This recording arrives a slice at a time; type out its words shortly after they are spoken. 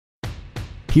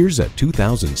Here's a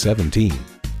 2017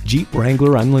 Jeep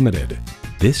Wrangler Unlimited.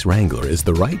 This Wrangler is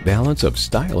the right balance of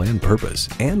style and purpose,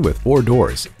 and with 4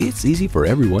 doors, it's easy for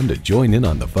everyone to join in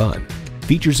on the fun.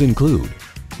 Features include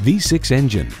V6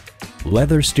 engine,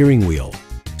 leather steering wheel,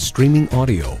 streaming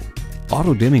audio,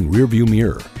 auto-dimming rearview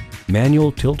mirror,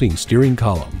 manual tilting steering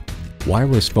column,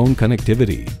 wireless phone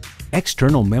connectivity,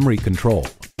 external memory control,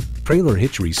 trailer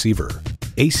hitch receiver,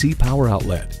 AC power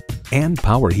outlet, and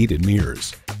power heated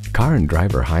mirrors. Car and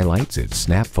Driver highlights its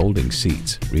snap folding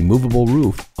seats, removable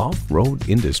roof, off-road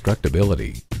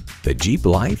indestructibility. The Jeep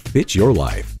life fits your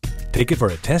life. Take it for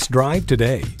a test drive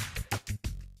today.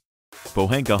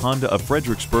 Pohanka Honda of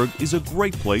Fredericksburg is a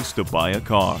great place to buy a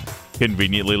car.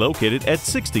 Conveniently located at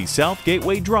 60 South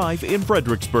Gateway Drive in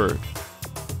Fredericksburg.